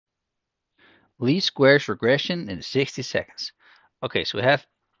Least Squares Regression in 60 seconds. Okay, so we have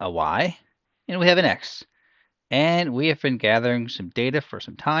a y and we have an x. And we have been gathering some data for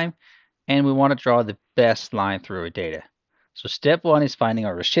some time, and we want to draw the best line through our data. So step one is finding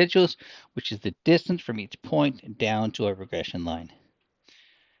our residuals, which is the distance from each point down to our regression line.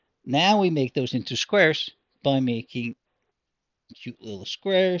 Now we make those into squares by making cute little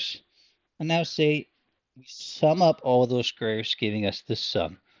squares. And now say we sum up all those squares, giving us the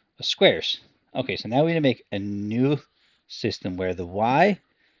sum of squares. Okay, so now we're going to make a new system where the y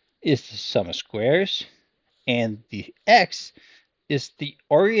is the sum of squares and the x is the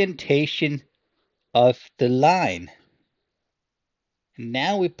orientation of the line. And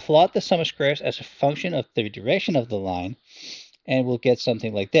now we plot the sum of squares as a function of the direction of the line, and we'll get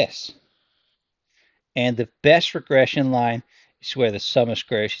something like this. And the best regression line is where the sum of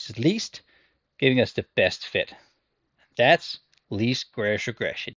squares is least, giving us the best fit. That's least squares regression.